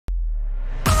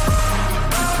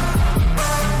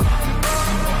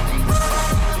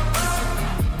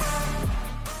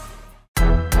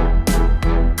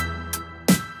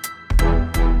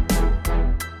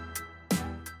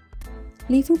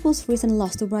Liverpool's recent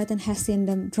loss to Brighton has seen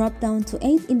them drop down to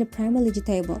 8th in the Premier League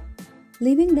table,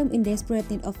 leaving them in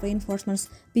desperate need of reinforcements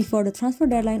before the transfer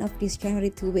deadline of this January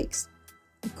 2 weeks.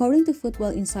 According to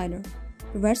Football Insider,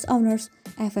 the Reds owners,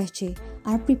 FSG,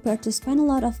 are prepared to spend a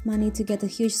lot of money to get a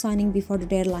huge signing before the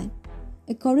deadline.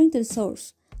 According to the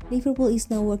source, Liverpool is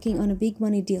now working on a big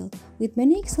money deal with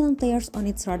many excellent players on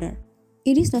its radar.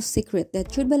 It is no secret that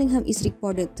Jude Bellingham is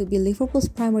reported to be Liverpool's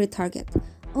primary target,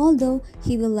 although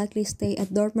he will likely stay at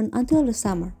Dortmund until the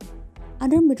summer.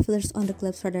 Other midfielders on the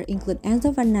club's radar include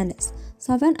Enzo Fernandez,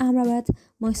 Sofyan Amrabat,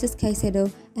 Moises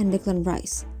Caicedo, and Declan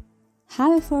Rice.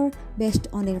 However, based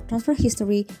on their transfer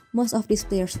history, most of these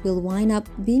players will wind up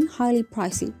being highly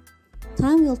pricey.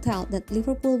 Time will tell what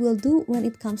Liverpool will do when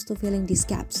it comes to filling these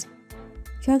gaps.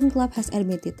 Jurgen Klopp has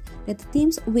admitted that the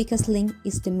team's weakest link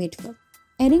is the midfield,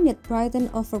 adding that Brighton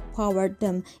overpowered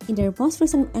them in their most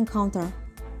recent encounter.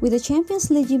 With the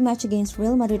Champions League match against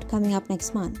Real Madrid coming up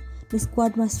next month, the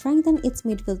squad must strengthen its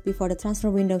midfield before the transfer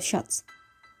window shuts.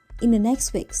 In the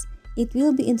next weeks, it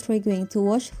will be intriguing to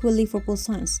watch who Liverpool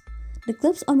signs. The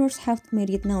club's owners have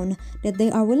made it known that they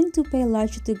are willing to pay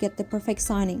large to get the perfect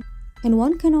signing, and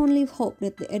one can only hope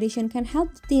that the addition can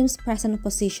help the team's present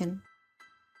position.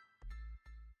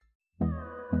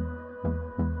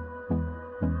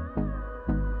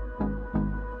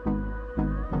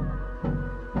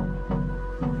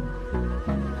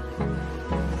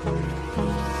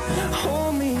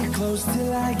 Hold me close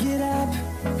till I get up.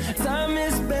 Time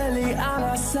is barely on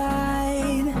our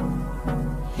side.